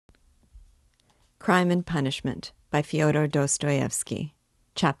Crime and Punishment by Fyodor Dostoevsky,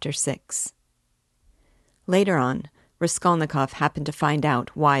 Chapter 6. Later on, Raskolnikov happened to find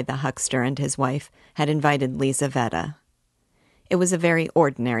out why the huckster and his wife had invited Lizaveta. It was a very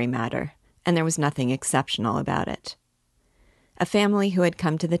ordinary matter, and there was nothing exceptional about it. A family who had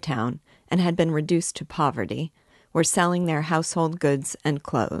come to the town and had been reduced to poverty were selling their household goods and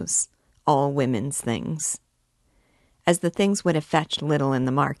clothes, all women's things. As the things would have fetched little in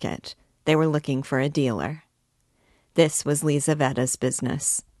the market, they were looking for a dealer. This was Lizaveta's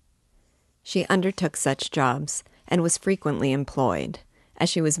business. She undertook such jobs and was frequently employed,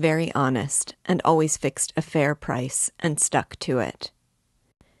 as she was very honest and always fixed a fair price and stuck to it.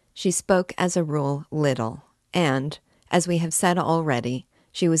 She spoke as a rule little, and, as we have said already,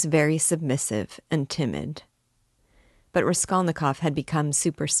 she was very submissive and timid. But Raskolnikov had become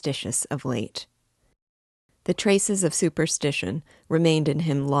superstitious of late. The traces of superstition remained in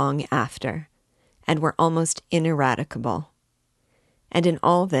him long after, and were almost ineradicable. And in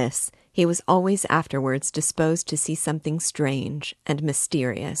all this, he was always afterwards disposed to see something strange and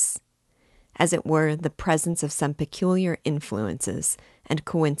mysterious, as it were the presence of some peculiar influences and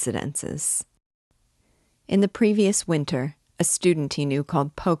coincidences. In the previous winter, a student he knew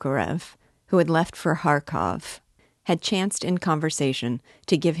called Pokarev, who had left for Kharkov, had chanced in conversation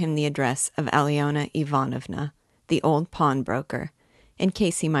to give him the address of Alyona Ivanovna, the old pawnbroker, in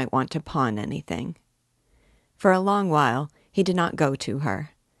case he might want to pawn anything. For a long while he did not go to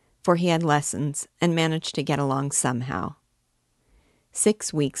her, for he had lessons and managed to get along somehow.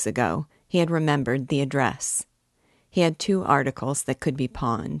 6 weeks ago he had remembered the address. He had 2 articles that could be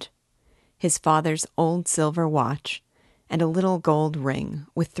pawned: his father's old silver watch and a little gold ring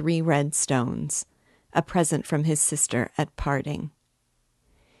with 3 red stones, a present from his sister at parting.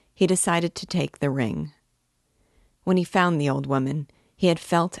 He decided to take the ring. When he found the old woman, he had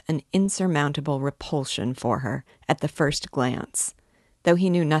felt an insurmountable repulsion for her at the first glance, though he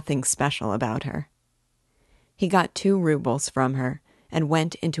knew nothing special about her. He got 2 rubles from her and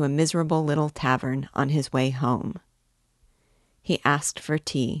went into a miserable little tavern on his way home. He asked for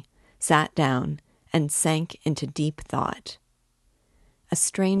tea, sat down, and sank into deep thought. A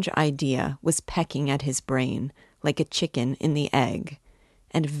strange idea was pecking at his brain like a chicken in the egg,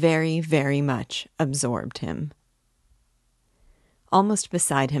 and very, very much absorbed him. Almost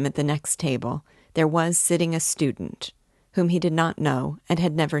beside him at the next table there was sitting a student, whom he did not know and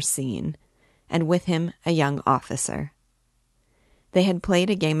had never seen, and with him a young officer. They had played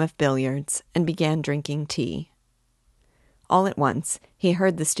a game of billiards and began drinking tea. All at once he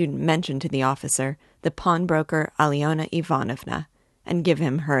heard the student mention to the officer the pawnbroker Alyona Ivanovna, and give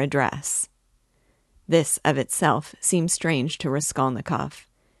him her address. This of itself seemed strange to Raskolnikov.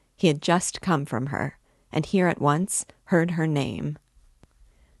 He had just come from her, and here at once heard her name.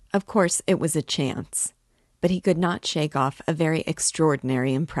 Of course it was a chance, but he could not shake off a very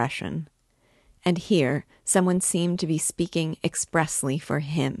extraordinary impression. And here someone seemed to be speaking expressly for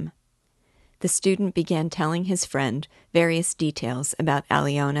him. The student began telling his friend various details about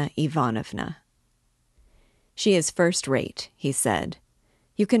Alyona Ivanovna. "She is first-rate," he said.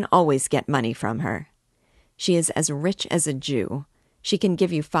 "You can always get money from her. She is as rich as a Jew. She can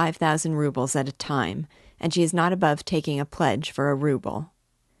give you 5,000 rubles at a time, and she is not above taking a pledge for a ruble.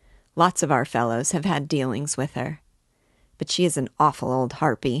 Lots of our fellows have had dealings with her. But she is an awful old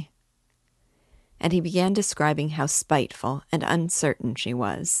harpy." And he began describing how spiteful and uncertain she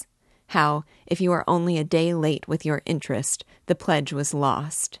was, how, if you were only a day late with your interest, the pledge was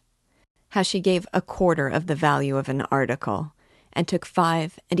lost, how she gave 1/4 of the value of an article, and took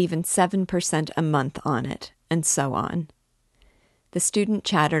 5 and even 7% a month on it, and so on. The student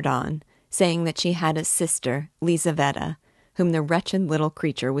chattered on, saying that she had a sister, Lizaveta, whom the wretched little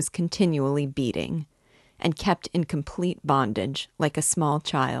creature was continually beating, and kept in complete bondage like a small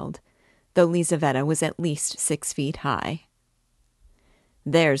child, though Lizaveta was at least 6 feet high.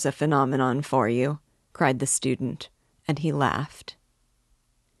 "There's a phenomenon for you," cried the student, and he laughed.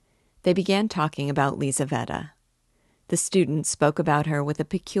 They began talking about Lizaveta. The student spoke about her with a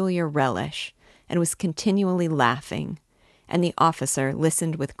peculiar relish, and was continually laughing, and the officer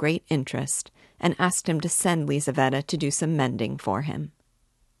listened with great interest and asked him to send Lizaveta to do some mending for him.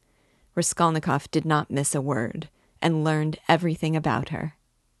 Raskolnikov did not miss a word, and learned everything about her.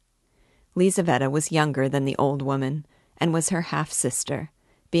 Lizaveta was younger than the old woman, and was her half-sister,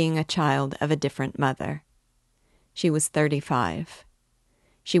 being a child of a different mother. She was 35.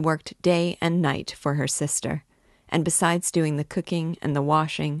 She worked day and night for her sister, and besides doing the cooking and the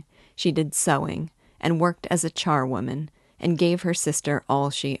washing, she did sewing, and worked as a charwoman, and gave her sister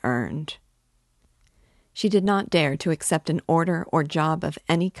all she earned. She did not dare to accept an order or job of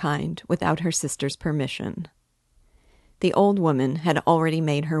any kind without her sister's permission. The old woman had already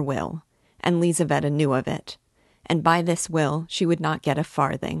made her will, and Lizaveta knew of it, and by this will she would not get a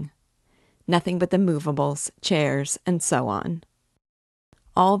farthing. Nothing but the movables, chairs, and so on.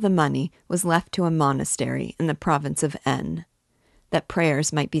 All the money was left to a monastery in the province of N, that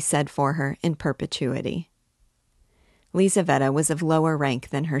prayers might be said for her in perpetuity. Lizaveta was of lower rank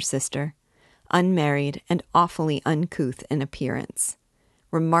than her sister, unmarried and awfully uncouth in appearance,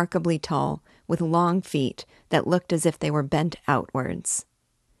 remarkably tall, with long feet that looked as if they were bent outwards.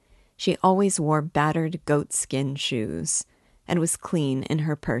 She always wore battered goatskin shoes, and was clean in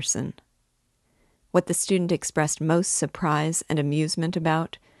her person. What the student expressed most surprise and amusement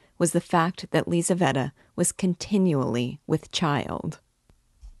about was the fact that Lizaveta was continually with child.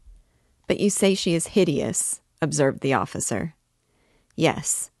 "But you say she is hideous," observed the officer.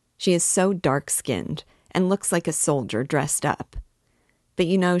 "Yes, she is so dark-skinned and looks like a soldier dressed up. But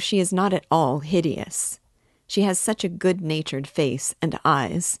you know she is not at all hideous. She has such a good-natured face and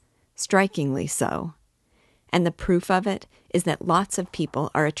eyes, strikingly so. And the proof of it is that lots of people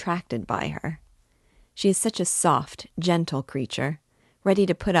are attracted by her. She is such a soft, gentle creature, ready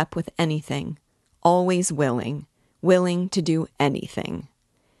to put up with anything, always willing to do anything.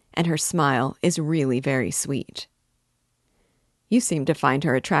 And her smile is really very sweet." "You seem to find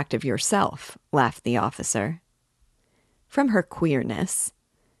her attractive yourself," laughed the officer. "From her queerness.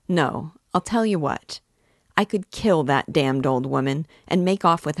 No, I'll tell you what. I could kill that damned old woman and make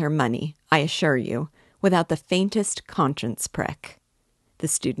off with her money, I assure you, without the faintest conscience prick," the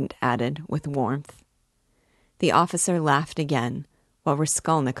student added with warmth. The officer laughed again, while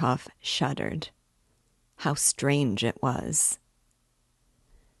Raskolnikov shuddered. How strange it was.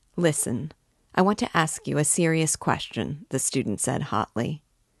 "Listen, I want to ask you a serious question," the student said hotly.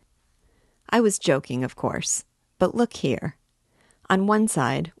 "I was joking, of course, but look here. On one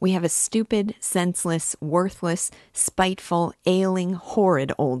side, we have a stupid, senseless, worthless, spiteful, ailing,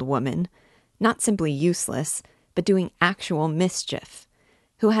 horrid old woman, not simply useless, but doing actual mischief,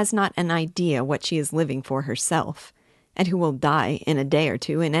 who has not an idea what she is living for herself, and who will die in a day or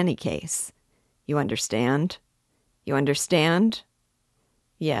two in any case. You understand? You understand?"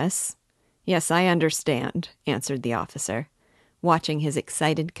 Yes, I understand," answered the officer, watching his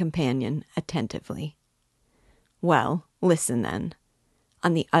excited companion attentively. "Well, listen then.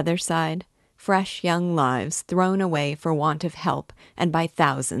 On the other side, fresh young lives thrown away for want of help, and by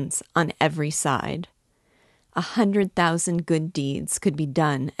thousands, on every side. 100,000 good deeds could be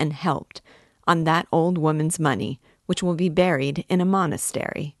done and helped on that old woman's money, which will be buried in a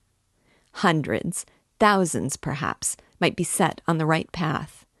monastery. Hundreds, thousands perhaps, might be set on the right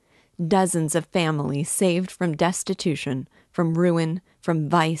path. Dozens of families saved from destitution, from ruin, from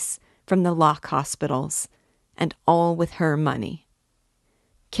vice, from the lock hospitals, and all with her money.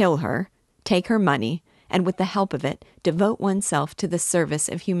 Kill her, take her money, and with the help of it, devote oneself to the service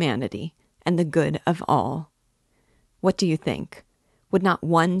of humanity and the good of all. What do you think? Would not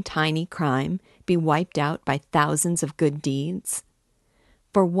one tiny crime be wiped out by thousands of good deeds?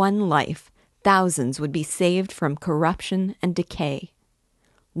 For one life, thousands would be saved from corruption and decay.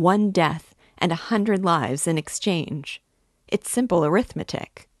 One death and 100 lives in exchange. It's simple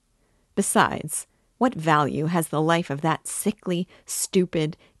arithmetic. Besides, what value has the life of that sickly,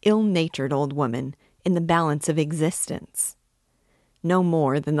 stupid, ill-natured old woman in the balance of existence? No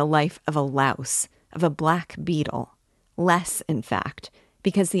more than the life of a louse, of a black beetle. Less, in fact,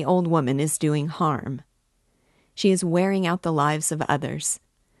 because the old woman is doing harm. She is wearing out the lives of others.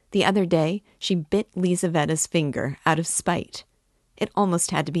 The other day, she bit Lizaveta's finger out of spite. It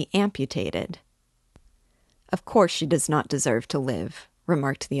almost had to be amputated. "Of course she does not deserve to live,"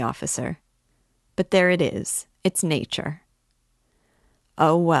 remarked the officer. "But there it is. It's nature."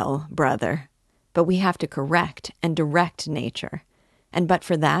 "Oh, well, brother, but we have to correct and direct nature, and but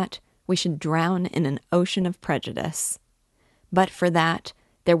for that, we should drown in an ocean of prejudice. But for that,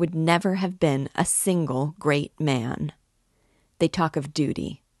 there would never have been a single great man. They talk of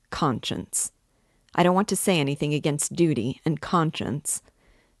duty, conscience. I don't want to say anything against duty and conscience,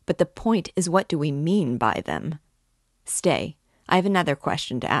 but the point is, what do we mean by them? Stay, I have another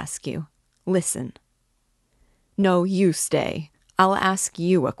question to ask you. Listen." "No, you stay. I'll ask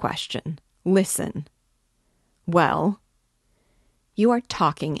you a question. Listen." "Well?" "You are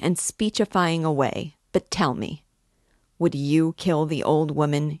talking and speechifying away, but tell me, would you kill the old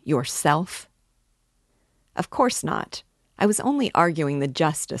woman yourself?" "Of course not. I was only arguing the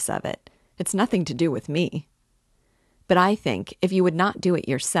justice of it. It's nothing to do with me. But I think if you would not do it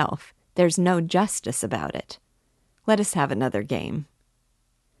yourself, there's no justice about it. Let us have another game."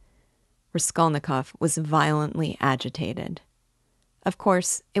 Raskolnikov was violently agitated. Of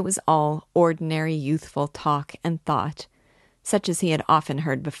course, it was all ordinary youthful talk and thought, such as he had often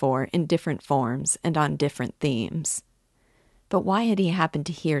heard before in different forms and on different themes. But why had he happened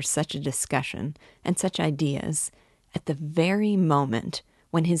to hear such a discussion and such ideas at the very moment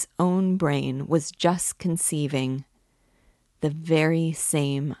when his own brain was just conceiving the very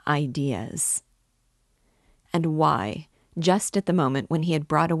same ideas? And why, just at the moment when he had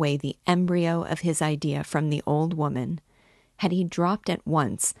brought away the embryo of his idea from the old woman, had he dropped at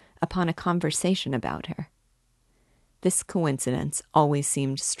once upon a conversation about her? This coincidence always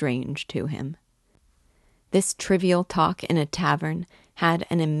seemed strange to him. This trivial talk in a tavern had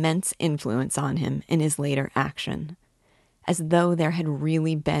an immense influence on him in his later action, as though there had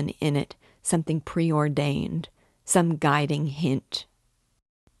really been in it something preordained, some guiding hint.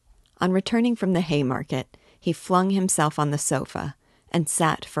 On returning from the Haymarket, he flung himself on the sofa and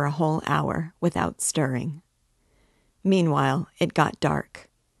sat for a whole hour without stirring. Meanwhile, it got dark.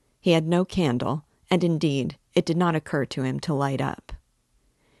 He had no candle, and indeed, it did not occur to him to light up.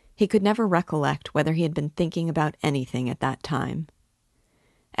 He could never recollect whether he had been thinking about anything at that time.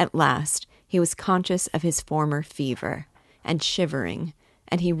 At last, he was conscious of his former fever, and shivering,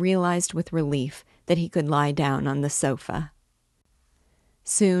 and he realized with relief that he could lie down on the sofa.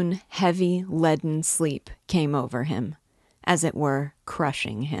 Soon, heavy, leaden sleep came over him, as it were,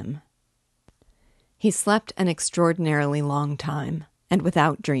 crushing him. He slept an extraordinarily long time, and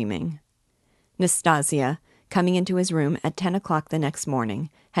without dreaming. Nastasia, coming into his room at 10 o'clock the next morning,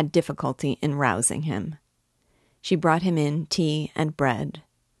 had difficulty in rousing him. She brought him in tea and bread.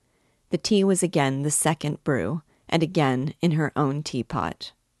 The tea was again the second brew, and again in her own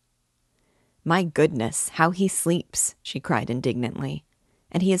teapot. "My goodness, how he sleeps," she cried indignantly.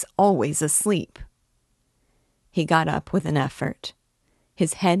 "And he is always asleep." He got up with an effort.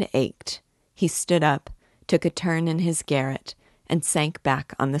 His head ached. He stood up, took a turn in his garret, and sank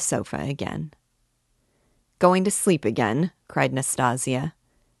back on the sofa again. "Going to sleep again?" cried Nastasia.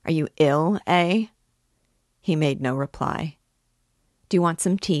 "Are you ill, eh?" He made no reply. "Do you want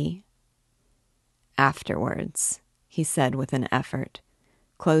some tea?" "Afterwards," he said with an effort,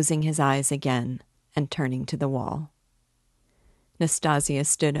 closing his eyes again and turning to the wall. Nastasia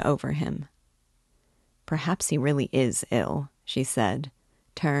stood over him. "Perhaps he really is ill," she said,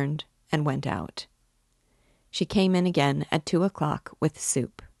 turned, and went out. She came in again at 2 o'clock with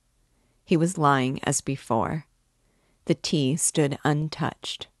soup. He was lying as before. The tea stood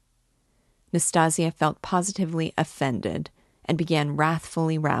untouched. Nastasia felt positively offended and began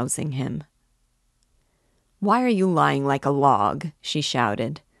wrathfully rousing him. "Why are you lying like a log?" she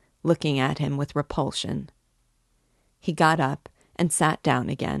shouted, looking at him with repulsion. He got up and sat down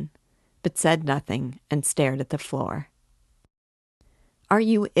again, but said nothing and stared at the floor. "Are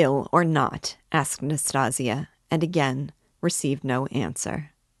you ill or not?" asked Nastasia, and again received no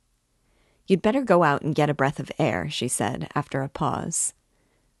answer. "You'd better go out and get a breath of air," she said after a pause.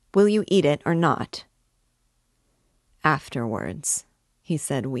 "Will you eat it or not?" "Afterwards," he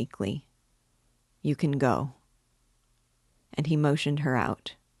said weakly. "You can go." And he motioned her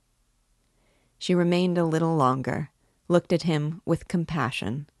out. She remained a little longer, looked at him with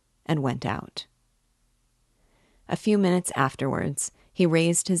compassion, and went out. A few minutes afterwards, he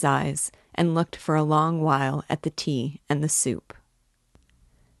raised his eyes and looked for a long while at the tea and the soup.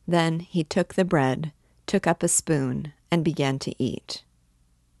 Then he took the bread, took up a spoon, and began to eat.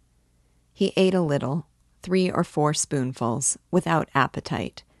 He ate a little, 3 or 4 spoonfuls, without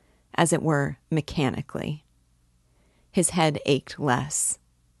appetite, as it were, mechanically. His head ached less.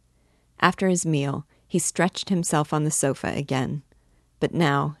 After his meal, he stretched himself on the sofa again, but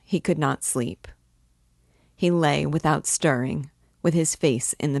now he could not sleep. He lay without stirring, with his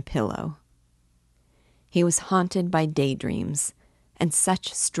face in the pillow. He was haunted by daydreams, and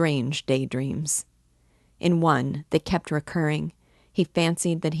such strange daydreams. In one that kept recurring, he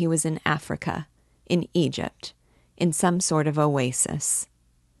fancied that he was in Africa, in Egypt, in some sort of oasis.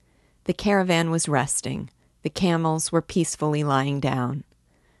 The caravan was resting, the camels were peacefully lying down.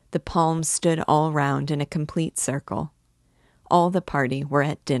 The palms stood all round in a complete circle. All the party were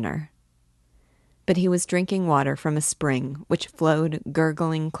at dinner. But he was drinking water from a spring which flowed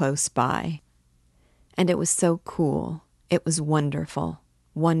gurgling close by. And it was so cool, it was wonderful,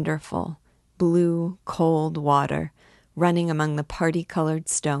 wonderful, blue, cold water running among the party-colored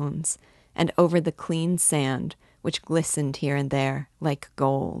stones and over the clean sand which glistened here and there like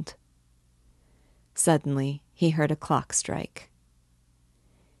gold. Suddenly he heard a clock strike.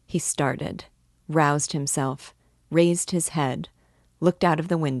 He started, roused himself, raised his head, looked out of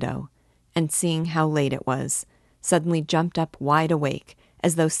the window, and seeing how late it was, suddenly jumped up wide awake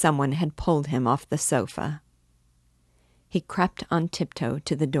as though someone had pulled him off the sofa. He crept on tiptoe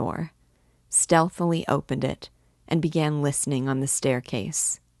to the door, stealthily opened it, and began listening on the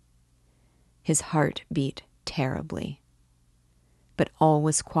staircase. His heart beat terribly. But all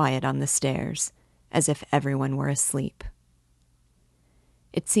was quiet on the stairs, as if everyone were asleep.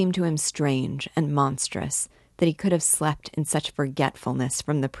 It seemed to him strange and monstrous that he could have slept in such forgetfulness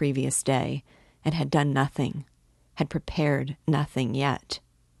from the previous day and had done nothing, had prepared nothing yet.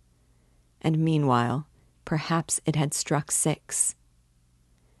 And meanwhile, perhaps it had struck 6.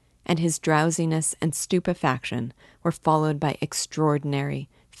 And his drowsiness and stupefaction were followed by extraordinary,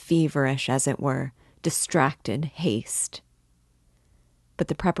 feverish as it were, distracted haste. But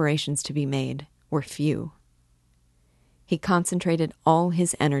the preparations to be made were few. He concentrated all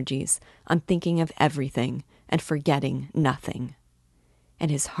his energies on thinking of everything and forgetting nothing,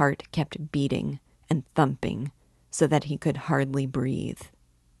 and his heart kept beating and thumping so that he could hardly breathe.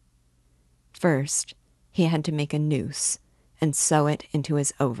 First, he had to make a noose and sew it into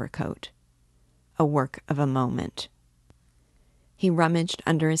his overcoat, a work of a moment. He rummaged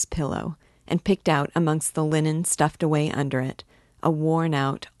under his pillow and picked out amongst the linen stuffed away under it a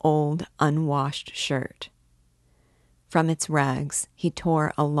worn-out, old, unwashed shirt. From its rags he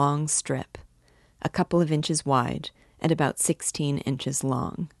tore a long strip, a couple of inches wide and about 16 inches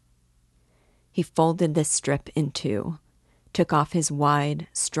long. He folded this strip in 2, took off his wide,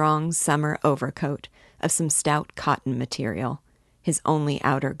 strong summer overcoat of some stout cotton material, his only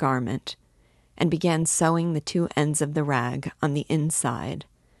outer garment, and began sewing the 2 ends of the rag on the inside,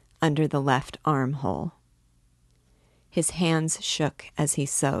 under the left armhole. His hands shook as he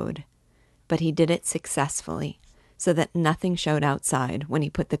sewed, but he did it successfully, so that nothing showed outside when he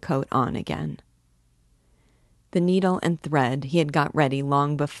put the coat on again. The needle and thread he had got ready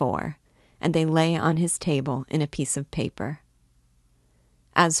long before, and they lay on his table in a piece of paper.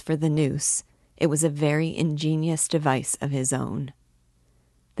 As for the noose, it was a very ingenious device of his own.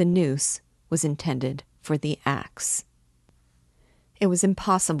 The noose was intended for the axe. It was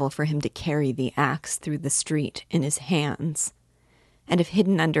impossible for him to carry the axe through the street in his hands, and if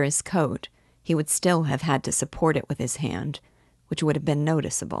hidden under his coat, he would still have had to support it with his hand, which would have been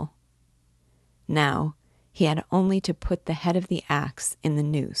noticeable. Now, he had only to put the head of the axe in the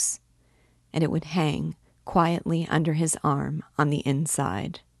noose, and it would hang quietly under his arm on the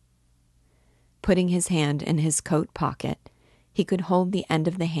inside. Putting his hand in his coat pocket, he could hold the end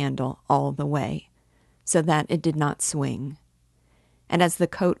of the handle all the way, so that it did not swing. And as the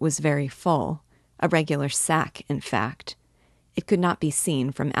coat was very full, a regular sack, in fact, it could not be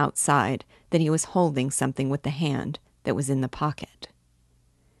seen from outside that he was holding something with the hand that was in the pocket.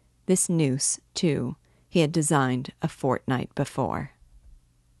 This noose, too, he had designed a fortnight before.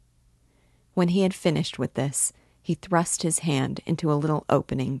 When he had finished with this, he thrust his hand into a little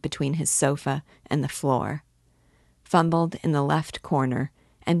opening between his sofa and the floor, fumbled in the left corner,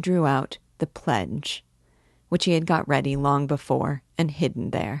 and drew out the pledge, which he had got ready long before and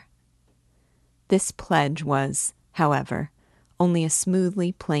hidden there. This pledge was, however, only a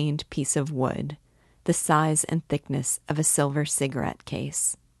smoothly planed piece of wood, the size and thickness of a silver cigarette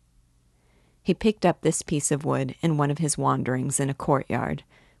case. He picked up this piece of wood in one of his wanderings in a courtyard,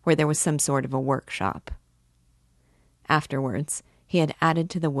 where there was some sort of a workshop. Afterwards, he had added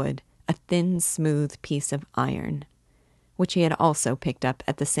to the wood a thin, smooth piece of iron, which he had also picked up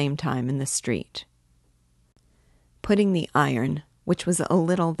at the same time in the street. Putting the iron, which was a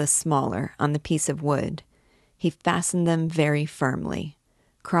little the smaller, on the piece of wood, he fastened them very firmly,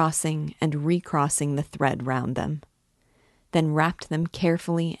 crossing and recrossing the thread round them, then wrapped them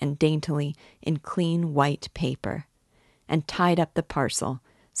carefully and daintily in clean white paper, and tied up the parcel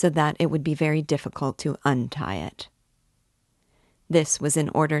so that it would be very difficult to untie it. This was in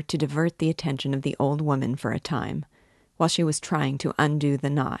order to divert the attention of the old woman for a time, while she was trying to undo the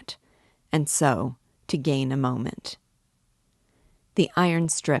knot, and so to gain a moment. The iron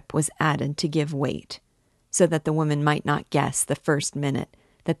strip was added to give weight, so that the woman might not guess the first minute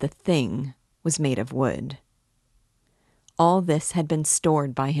that the thing was made of wood. All this had been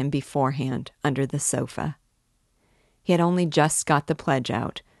stored by him beforehand under the sofa. He had only just got the pledge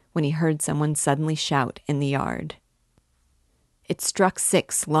out when he heard someone suddenly shout in the yard. "It struck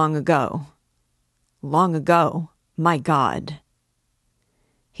 6 long ago." Long ago? My God!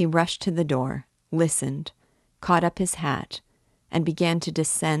 He rushed to the door, listened, caught up his hat, and began to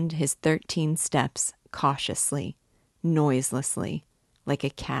descend his 13 steps cautiously, noiselessly, like a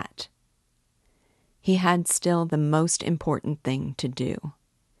cat. He had still the most important thing to do,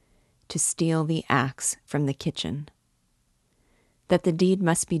 to steal the axe from the kitchen. That the deed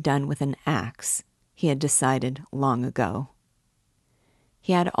must be done with an axe, he had decided long ago.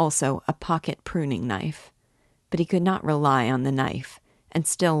 He had also a pocket pruning knife, but he could not rely on the knife, and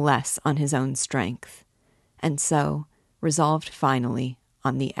still less on his own strength, and so resolved finally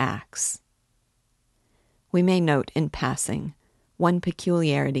on the axe. We may note in passing one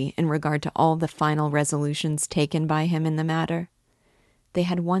peculiarity in regard to all the final resolutions taken by him in the matter. They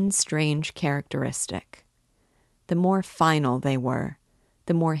had one strange characteristic. The more final they were,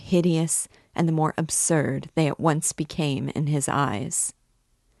 the more hideous and the more absurd they at once became in his eyes.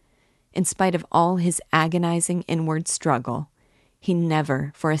 In spite of all his agonizing inward struggle, he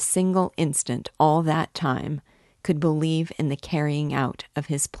never, for a single instant all that time, could believe in the carrying out of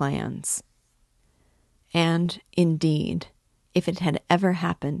his plans. And, indeed, if it had ever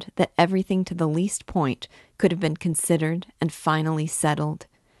happened that everything to the least point could have been considered and finally settled,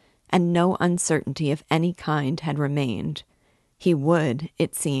 and no uncertainty of any kind had remained, he would,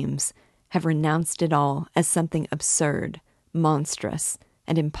 it seems, have renounced it all as something absurd, monstrous,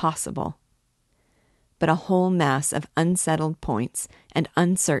 and impossible. But a whole mass of unsettled points and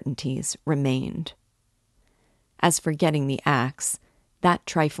uncertainties remained. As for getting the axe, that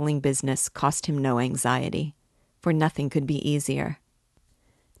trifling business cost him no anxiety, for nothing could be easier.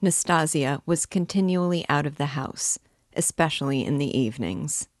 Nastasia was continually out of the house, especially in the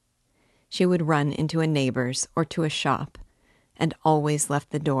evenings. She would run into a neighbor's or to a shop, and always left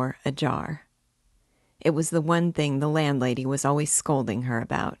the door ajar. It was the one thing the landlady was always scolding her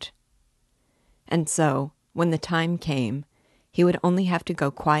about. And so, when the time came, he would only have to go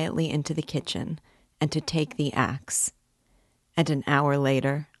quietly into the kitchen and to take the axe, and an hour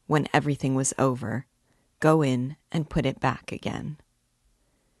later, when everything was over, go in and put it back again.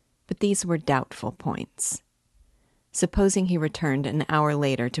 But these were doubtful points. Supposing he returned an hour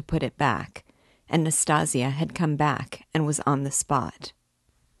later to put it back, and Nastasia had come back and was on the spot.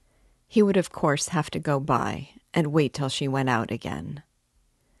 He would of course have to go by and wait till she went out again.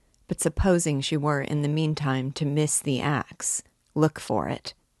 But supposing she were in the meantime to miss the axe, look for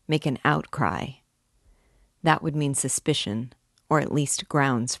it, make an outcry, that would mean suspicion, or at least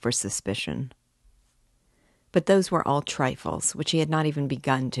grounds for suspicion. But those were all trifles which he had not even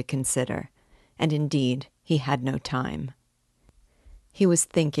begun to consider, and indeed he had no time. He was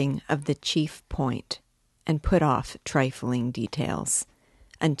thinking of the chief point, and put off trifling details,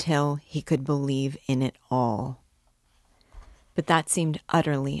 until he could believe in it all. But that seemed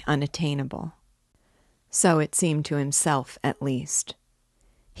utterly unattainable. So it seemed to himself, at least.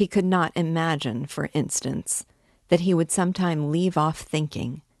 He could not imagine, for instance, that he would sometime leave off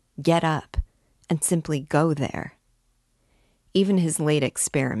thinking, get up, and simply go there. Even his late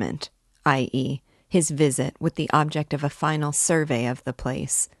experiment, i.e., his visit with the object of a final survey of the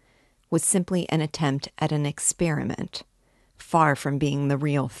place, was simply an attempt at an experiment, far from being the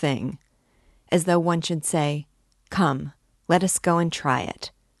real thing, as though one should say, "Come, let us go and try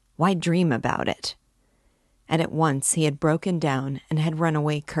it. Why dream about it?" And at once he had broken down and had run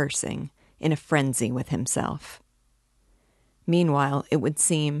away cursing, in a frenzy with himself. Meanwhile, it would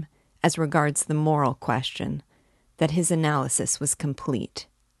seem, as regards the moral question, that his analysis was complete.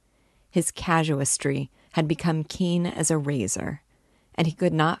 His casuistry had become keen as a razor, and he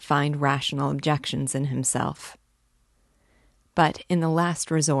could not find rational objections in himself. But in the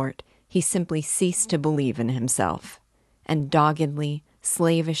last resort, he simply ceased to believe in himself, and doggedly,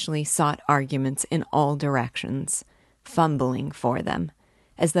 slavishly sought arguments in all directions, fumbling for them,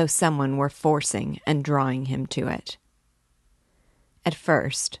 as though someone were forcing and drawing him to it. At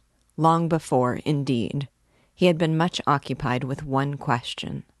first, long before, indeed, he had been much occupied with one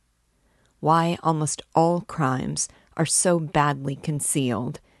question: why almost all crimes are so badly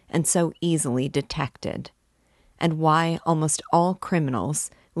concealed and so easily detected, and why almost all criminals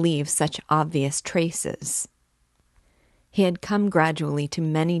leave such obvious traces. He had come gradually to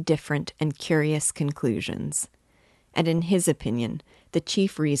many different and curious conclusions, and in his opinion, the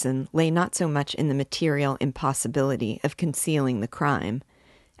chief reason lay not so much in the material impossibility of concealing the crime,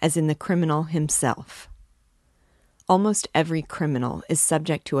 as in the criminal himself. Almost every criminal is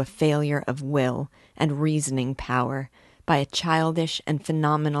subject to a failure of will and reasoning power by a childish and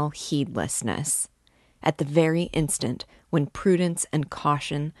phenomenal heedlessness, at the very instant when prudence and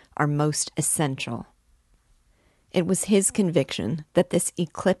caution are most essential. It was his conviction that this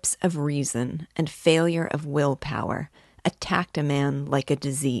eclipse of reason and failure of willpower attacked a man like a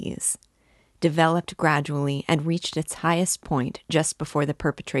disease, developed gradually and reached its highest point just before the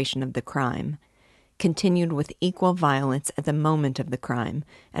perpetration of the crime, continued with equal violence at the moment of the crime,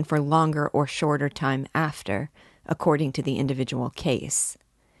 and for longer or shorter time after, according to the individual case,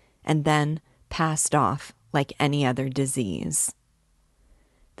 and then passed off like any other disease.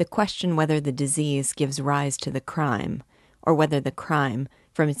 The question whether the disease gives rise to the crime, or whether the crime,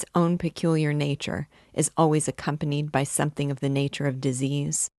 from its own peculiar nature, is always accompanied by something of the nature of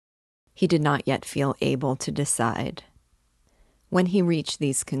disease, he did not yet feel able to decide. When he reached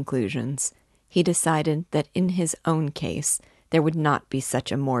these conclusions, he decided that in his own case there would not be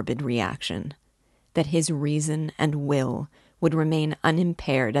such a morbid reaction, that his reason and will would remain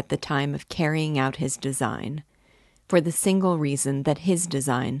unimpaired at the time of carrying out his design, for the single reason that his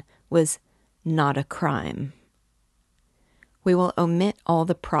design was not a crime. We will omit all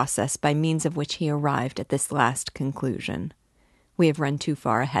the process by means of which he arrived at this last conclusion. We have run too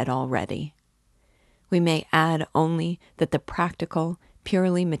far ahead already. We may add only that the practical,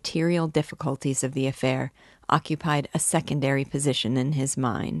 purely material difficulties of the affair occupied a secondary position in his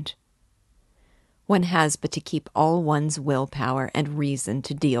mind. One has but to keep all one's willpower and reason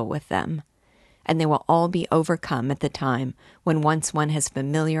to deal with them, and they will all be overcome at the time when once one has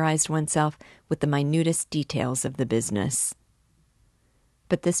familiarized oneself with the minutest details of the business.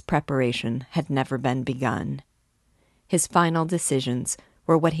 But this preparation had never been begun. His final decisions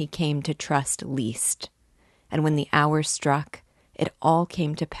were what he came to trust least, and when the hour struck, it all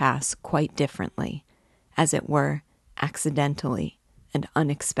came to pass quite differently, as it were, accidentally and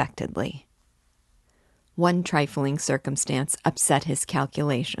unexpectedly. One trifling circumstance upset his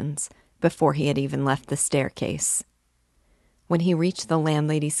calculations before he had even left the staircase. When he reached the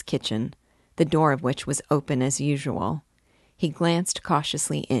landlady's kitchen, the door of which was open as usual, he glanced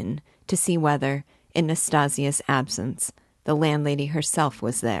cautiously in to see whether, in Nastasia's absence, the landlady herself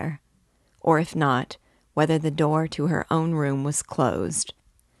was there, or if not, whether the door to her own room was closed,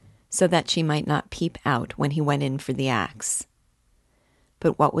 so that she might not peep out when he went in for the axe.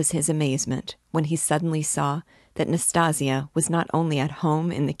 But what was his amazement when he suddenly saw that Nastasia was not only at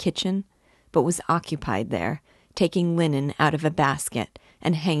home in the kitchen, but was occupied there, taking linen out of a basket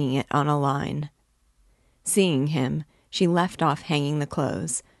and hanging it on a line. Seeing him, she left off hanging the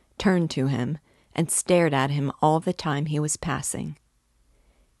clothes, turned to him, and stared at him all the time he was passing.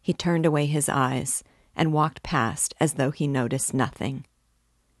 He turned away his eyes and walked past as though he noticed nothing.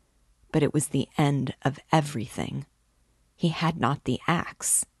 But it was the end of everything. He had not the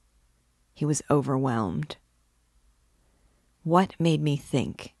axe. He was overwhelmed. What made me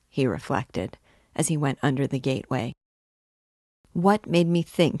think, he reflected, as he went under the gateway. What made me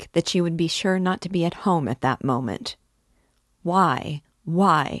think that she would be sure not to be at home at that moment? Why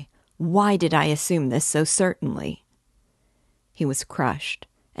did I assume this so certainly? He was crushed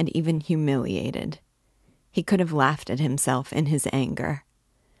and even humiliated. He could have laughed at himself in his anger.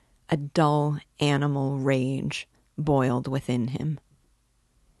 A dull animal rage boiled within him.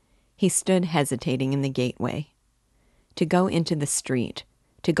 He stood hesitating in the gateway. To go into the street,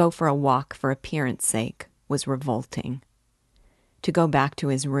 to go for a walk for appearance sake, was revolting. To go back to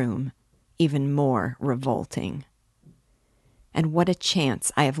his room, even more revolting. And what a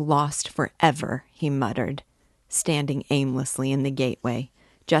chance I have lost forever, he muttered, standing aimlessly in the gateway,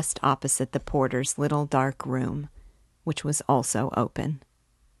 just opposite the porter's little dark room, which was also open.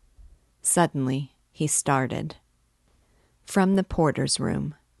 Suddenly, he started. From the porter's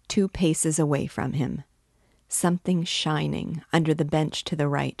room, 2 paces away from him, something shining under the bench to the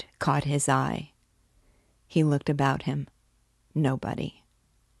right caught his eye. He looked about him. Nobody.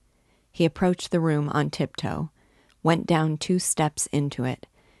 He approached the room on tiptoe, went down 2 steps into it,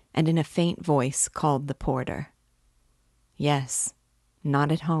 and in a faint voice called the porter. Yes,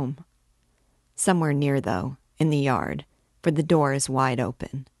 not at home. Somewhere near, though, in the yard, for the door is wide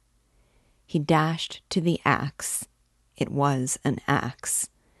open. He dashed to the axe. It was an axe,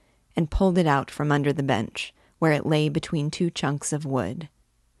 and pulled it out from under the bench, where it lay between 2 chunks of wood.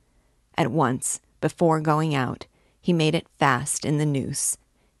 At once, before going out, he made it fast in the noose.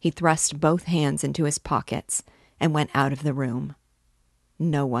 He thrust both hands into his pockets and went out of the room.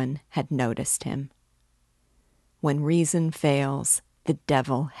 No one had noticed him. When reason fails, the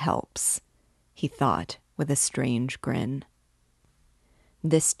devil helps, he thought with a strange grin.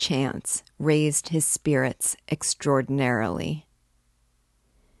 This chance raised his spirits extraordinarily.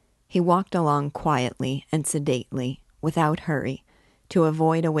 He walked along quietly and sedately, without hurry, to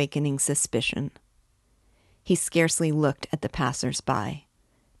avoid awakening suspicion. He scarcely looked at the passers-by,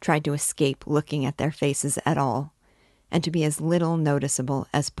 tried to escape looking at their faces at all, and to be as little noticeable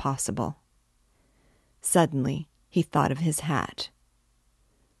as possible. Suddenly, he thought of his hat.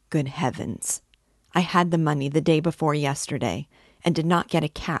 Good heavens! I had the money the day before yesterday, and did not get a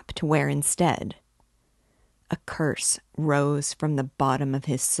cap to wear instead. A curse rose from the bottom of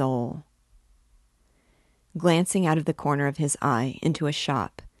his soul. Glancing out of the corner of his eye into a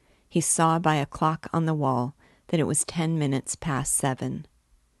shop, he saw by a clock on the wall that it was 10 minutes past 7.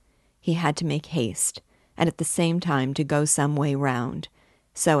 He had to make haste, and at the same time to go some way round,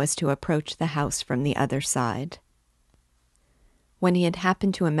 so as to approach the house from the other side. When he had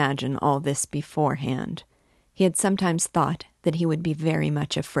happened to imagine all this beforehand, he had sometimes thought that he would be very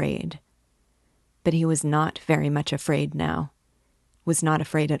much afraid. But he was not very much afraid now, was not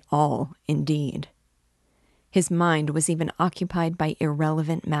afraid at all, indeed. His mind was even occupied by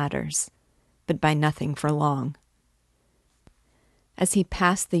irrelevant matters, but by nothing for long. As he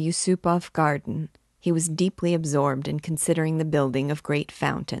passed the Yusupov garden, he was deeply absorbed in considering the building of great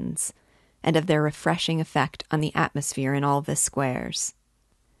fountains, and of their refreshing effect on the atmosphere in all the squares.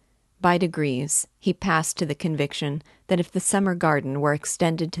 By degrees, he passed to the conviction that if the summer garden were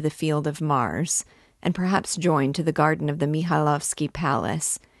extended to the field of Mars, and perhaps joined to the garden of the Mihailovsky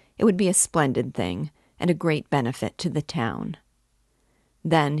Palace, it would be a splendid thing, and a great benefit to the town.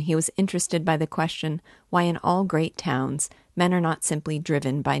 Then he was interested by the question why in all great towns men are not simply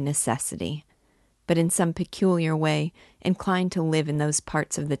driven by necessity, but in some peculiar way inclined to live in those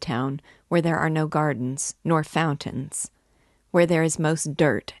parts of the town where there are no gardens nor fountains, where there is most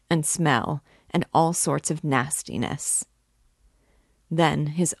dirt and smell and all sorts of nastiness. Then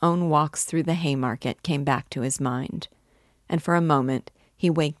his own walks through the Haymarket came back to his mind, and for a moment he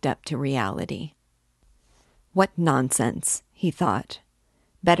waked up to reality. What nonsense, he thought.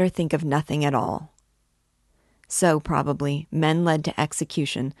 Better think of nothing at all. So, probably, men led to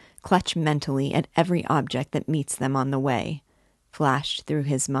execution clutch mentally at every object that meets them on the way, flashed through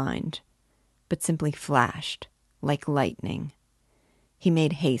his mind, but simply flashed, like lightning. He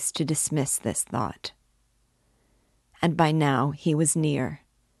made haste to dismiss this thought. And by now he was near.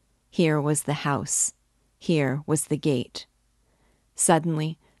 Here was the house. Here was the gate.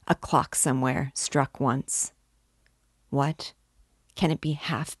 Suddenly, a clock somewhere struck once. What? Can it be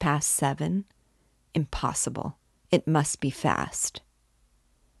 7:30? Impossible. It must be fast.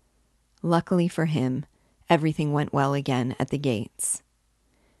 Luckily for him, everything went well again at the gates.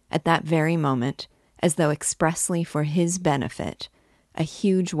 At that very moment, as though expressly for his benefit, a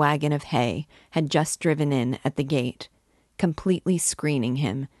huge wagon of hay had just driven in at the gate, completely screening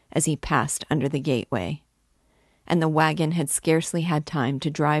him as he passed under the gateway. And the wagon had scarcely had time to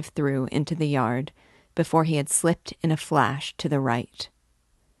drive through into the yard before he had slipped in a flash to the right.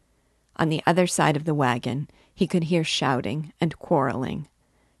 On the other side of the wagon, he could hear shouting and quarreling,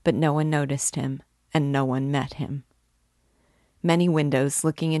 but no one noticed him, and no one met him. Many windows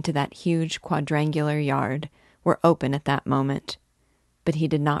looking into that huge quadrangular yard were open at that moment, but he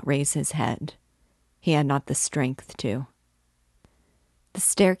did not raise his head. He had not the strength to. The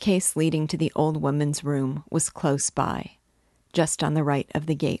staircase leading to the old woman's room was close by, just on the right of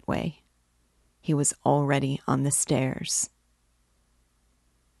the gateway. He was already on the stairs.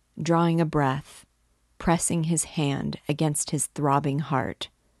 Drawing a breath, pressing his hand against his throbbing heart,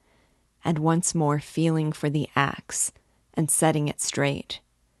 and once more feeling for the axe and setting it straight,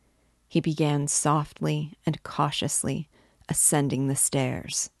 he began softly and cautiously ascending the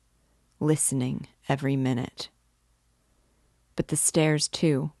stairs, listening every minute. But the stairs,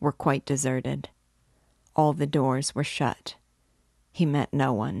 too, were quite deserted. All the doors were shut. He met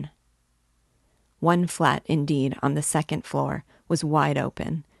no one. One flat, indeed, on the second floor was wide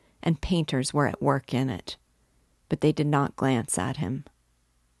open, and painters were at work in it, but they did not glance at him.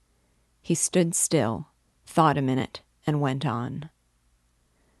 He stood still, thought a minute, and went on.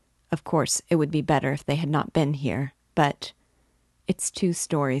 Of course, it would be better if they had not been here, but it's 2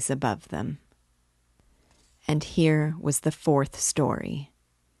 stories above them. And here was the 4th story.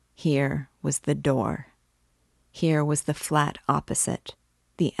 Here was the door. Here was the flat opposite,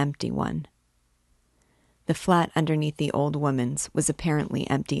 the empty one. The flat underneath the old woman's was apparently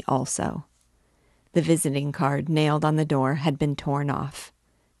empty also. The visiting card nailed on the door had been torn off.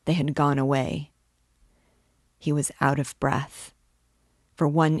 They had gone away. He was out of breath. For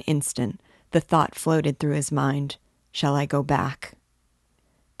one instant, the thought floated through his mind, "Shall I go back?"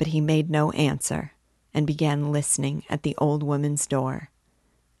 But he made no answer and began listening at the old woman's door.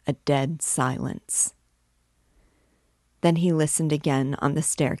 A dead silence. Then he listened again on the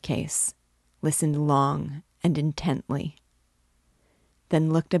staircase, listened long and intently, then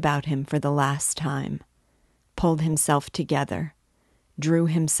looked about him for the last time, pulled himself together, drew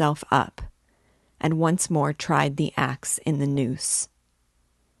himself up, and once more tried the axe in the noose.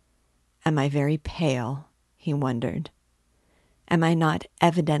 Am I very pale? He wondered. Am I not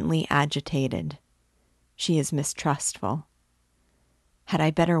evidently agitated? She is mistrustful. Had I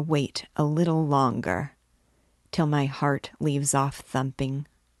better wait a little longer, till my heart leaves off thumping?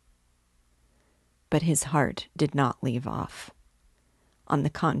 But his heart did not leave off. On the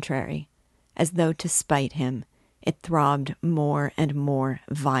contrary, as though to spite him, it throbbed more and more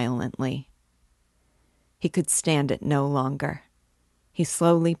violently. He could stand it no longer. He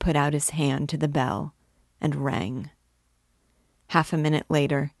slowly put out his hand to the bell and rang. Half a minute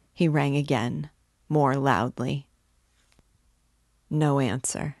later, he rang again, more loudly. No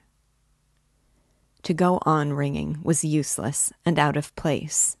answer. To go on ringing was useless and out of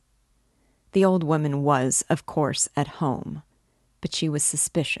place. The old woman was, of course, at home, but she was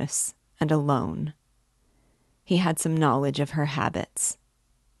suspicious and alone. He had some knowledge of her habits.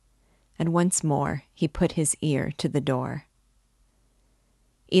 And once more he put his ear to the door.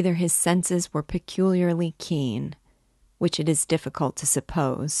 Either his senses were peculiarly keen, which it is difficult to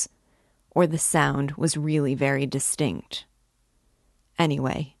suppose, or the sound was really very distinct.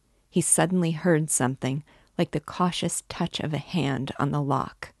 Anyway, he suddenly heard something like the cautious touch of a hand on the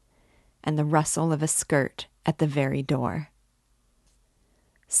lock, and the rustle of a skirt at the very door.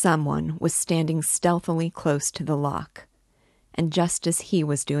 Someone was standing stealthily close to the lock, and just as he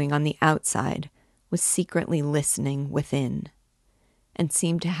was doing on the outside, was secretly listening within, and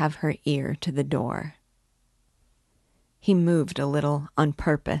seemed to have her ear to the door. He moved a little on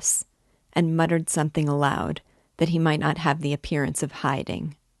purpose, and muttered something aloud that he might not have the appearance of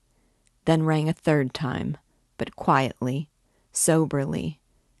hiding, then rang a third time, but quietly, soberly,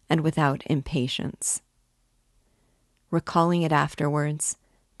 and without impatience. Recalling it afterwards,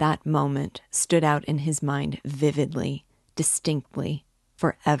 that moment stood out in his mind vividly, distinctly,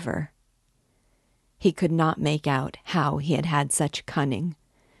 forever. He could not make out how he had had such cunning,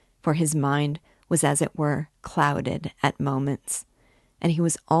 for his mind was as it were clouded at moments, and he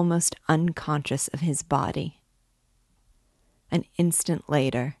was almost unconscious of his body. An instant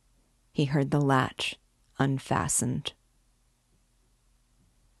later, he heard the latch unfastened.